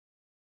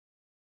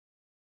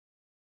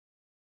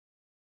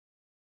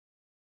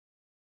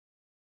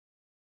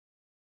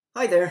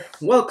Hi there,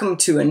 welcome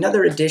to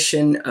another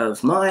edition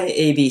of My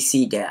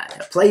ABC Dad,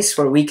 a place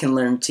where we can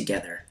learn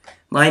together.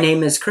 My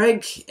name is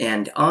Craig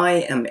and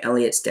I am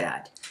Elliot's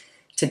dad.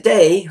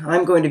 Today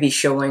I'm going to be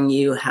showing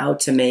you how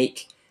to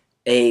make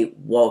a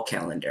wall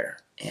calendar,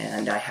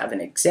 and I have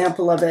an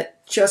example of it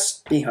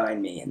just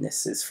behind me, and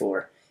this is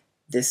for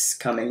this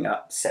coming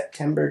up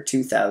September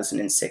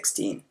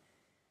 2016.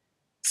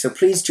 So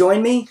please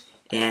join me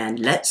and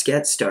let's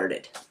get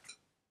started.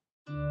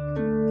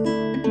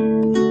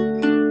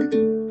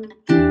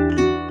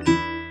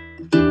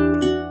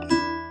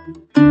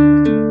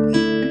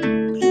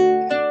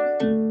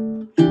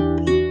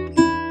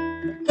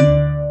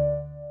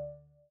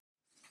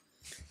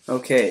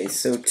 Okay,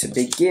 so to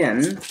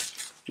begin,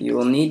 you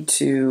will need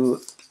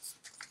to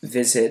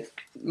visit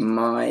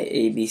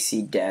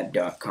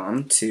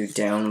myabcdad.com to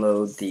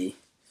download the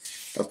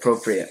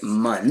appropriate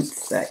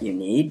month that you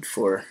need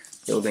for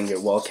building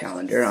your wall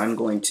calendar. I'm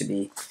going to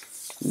be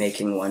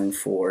making one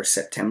for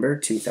September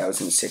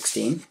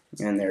 2016,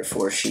 and there are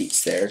 4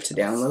 sheets there to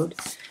download.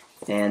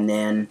 And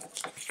then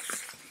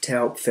to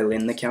help fill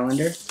in the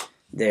calendar,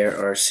 there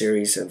are a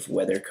series of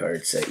weather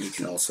cards that you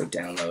can also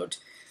download.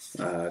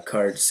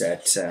 Cards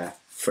that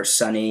for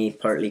sunny,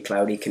 partly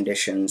cloudy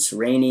conditions,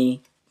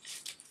 rainy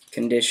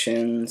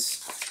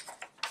conditions,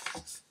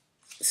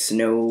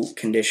 snow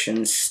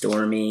conditions,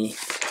 stormy,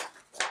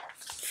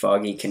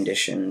 foggy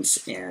conditions,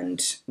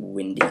 and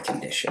windy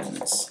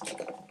conditions.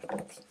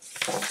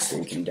 So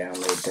you can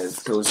download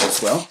those as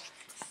well.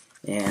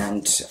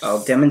 And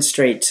I'll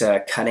demonstrate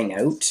cutting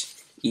out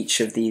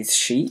each of these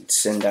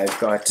sheets, and I've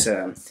got,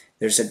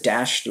 there's a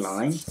dashed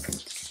lines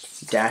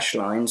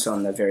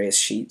on the various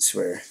sheets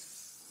where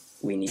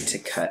we need to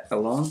cut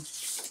along.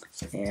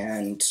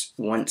 And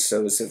once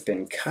those have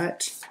been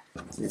cut,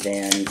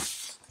 then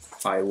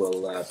I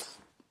will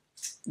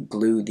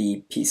glue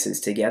the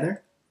pieces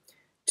together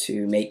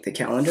to make the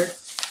calendar.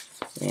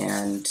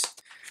 And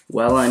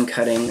while I'm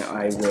cutting,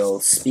 I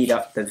will speed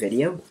up the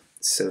video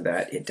so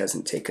that it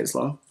doesn't take as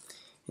long.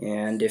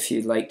 And if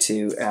you'd like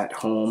to, at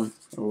home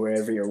or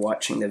wherever you're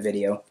watching the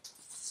video,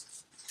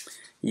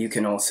 you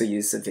can also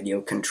use the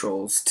video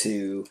controls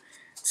to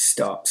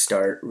stop,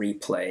 start,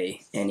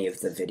 replay any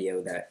of the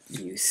video that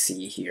you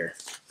see here.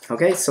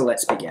 Okay, so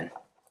let's begin.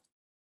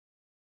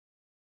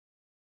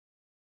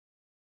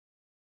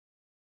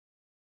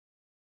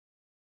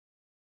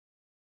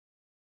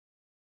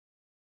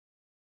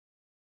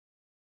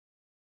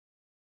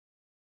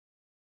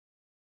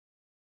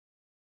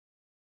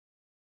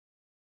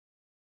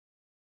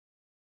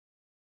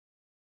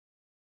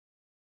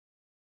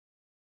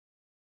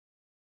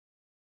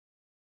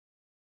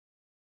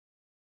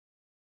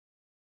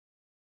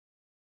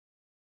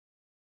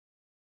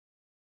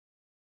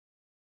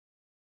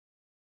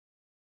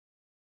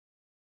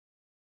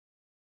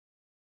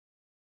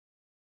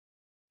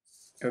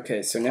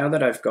 Okay, so now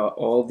that I've got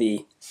all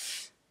the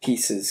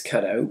pieces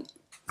cut out,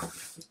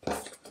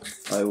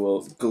 I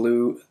will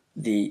glue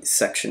the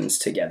sections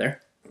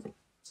together.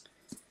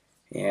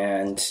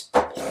 And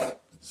I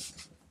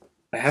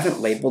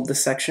haven't labeled the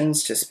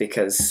sections just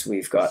because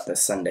we've got the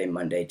Sunday,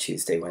 Monday,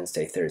 Tuesday,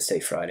 Wednesday, Thursday,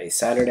 Friday,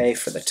 Saturday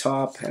for the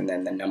top, and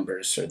then the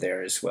numbers are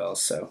there as well,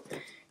 so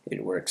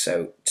it works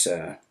out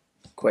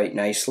quite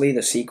nicely,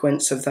 the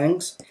sequence of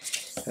things.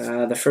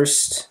 The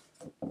first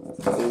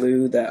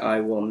glue that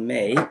I will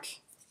make,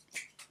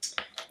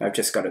 I've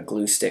just got a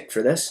glue stick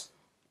for this,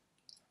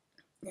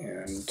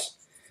 and I'm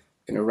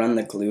going to run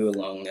the glue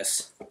along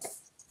this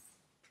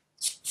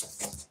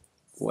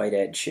white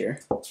edge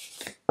here.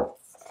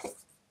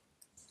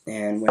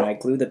 And when I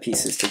glue the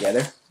pieces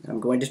together, I'm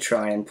going to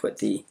try and put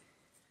the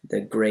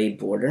gray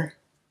border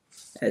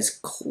as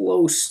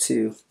close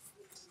to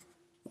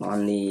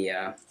on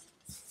the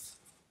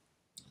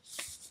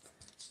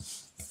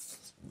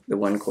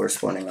one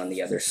corresponding on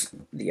the other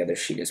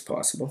sheet as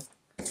possible.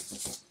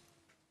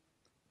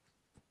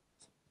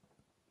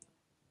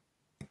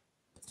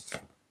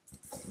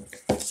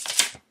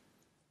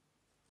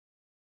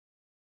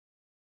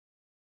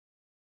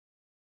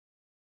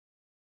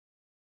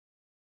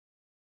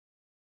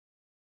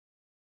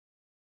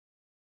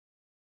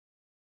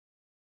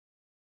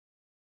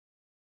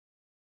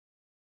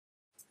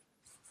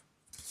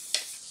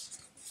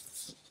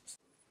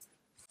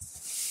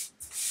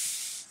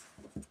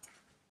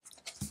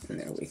 And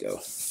there we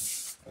go.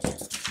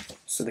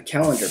 So the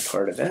calendar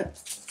part of it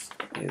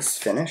is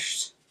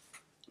finished.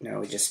 Now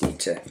we just need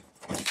to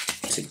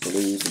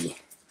glue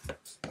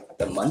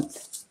the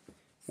month.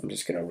 I'm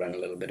just going to run a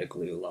little bit of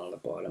glue along the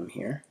bottom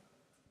here.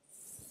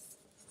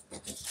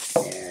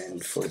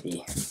 And for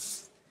the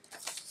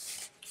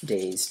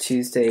days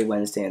Tuesday,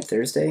 Wednesday, and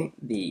Thursday,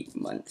 the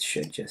month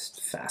should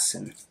just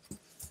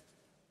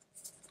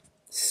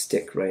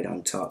stick right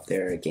on top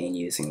there, again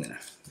using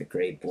the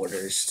gray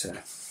borders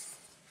to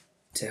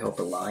help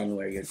align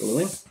where you're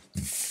gluing.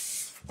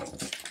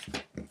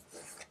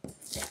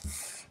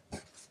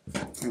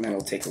 And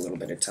that'll take a little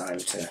bit of time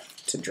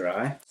to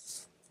dry.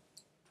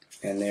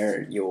 And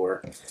there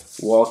your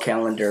wall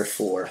calendar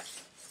for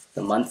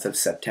the month of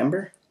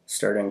September,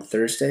 starting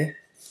Thursday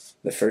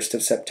the 1st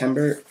of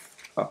September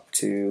up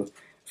to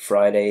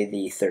Friday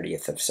the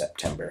 30th of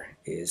September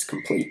is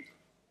complete.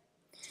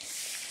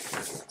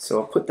 So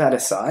I'll put that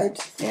aside,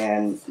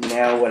 and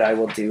now what I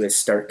will do is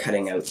start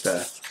cutting out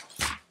the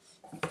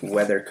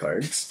weather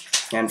cards.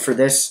 And for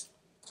this,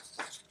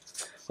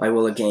 I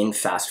will again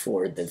fast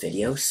forward the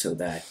video so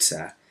that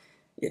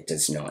it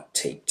does not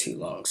take too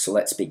long. So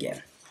let's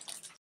begin.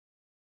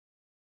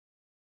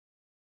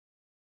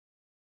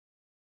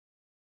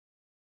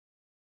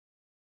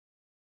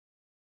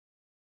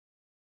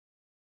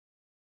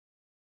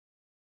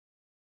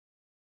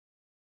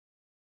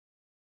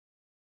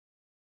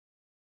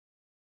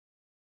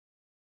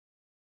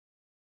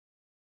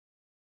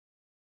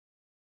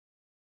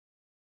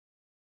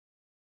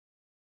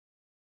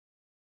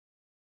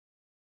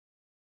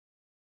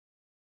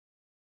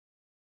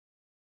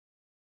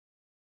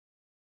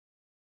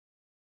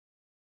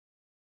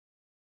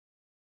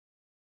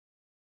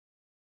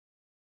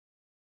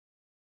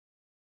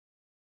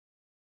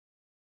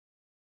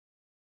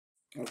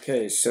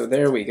 Okay, so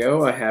there we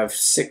go. I have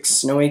 6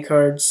 snowy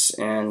cards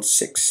and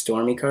 6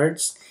 stormy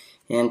cards.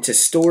 And to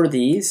store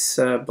these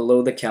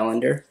below the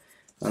calendar,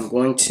 I'm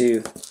going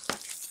to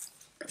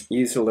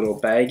use a little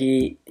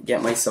baggie,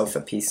 get myself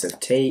a piece of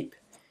tape,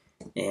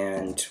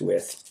 and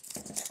with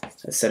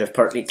a set of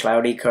partly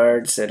cloudy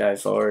cards that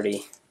I've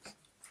already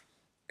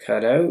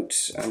cut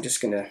out, I'm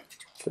just going to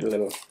put a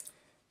little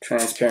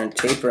transparent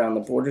tape around the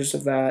borders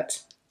of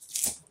that.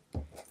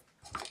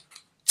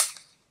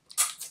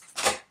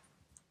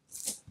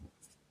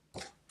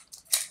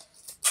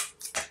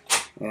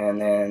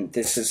 And then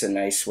this is a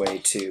nice way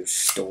to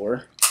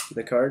store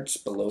the cards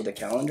below the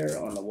calendar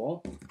on the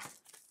wall.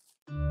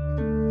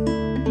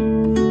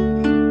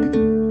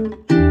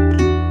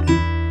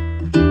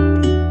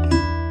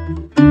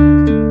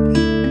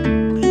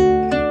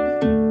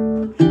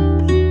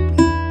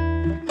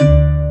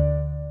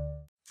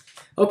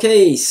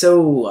 Okay,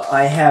 so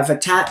I have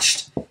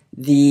attached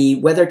the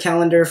weather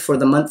calendar for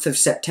the month of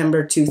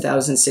September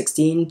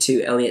 2016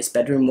 to Elliot's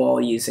bedroom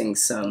wall using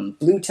some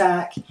blue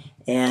tack,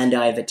 and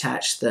I've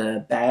attached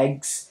the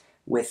bags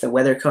with the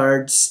weather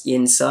cards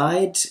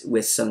inside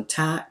with some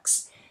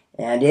tacks,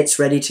 and it's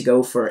ready to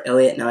go for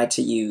Elliot and I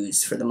to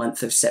use for the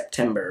month of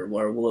September,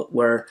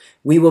 where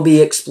we will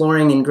be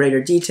exploring in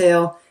greater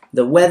detail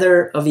the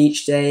weather of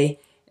each day,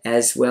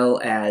 as well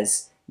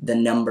as the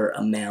number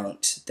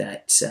amount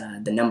that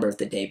the number of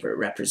the day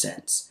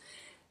represents.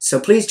 So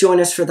please join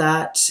us for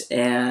that,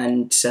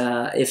 and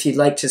if you'd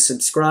like to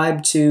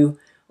subscribe to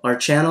our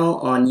channel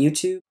on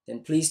YouTube, then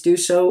please do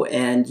so,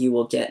 and you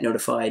will get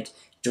notified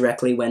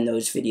directly when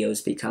those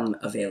videos become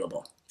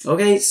available.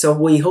 Okay, so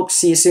we hope to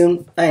see you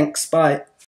soon. Thanks, bye.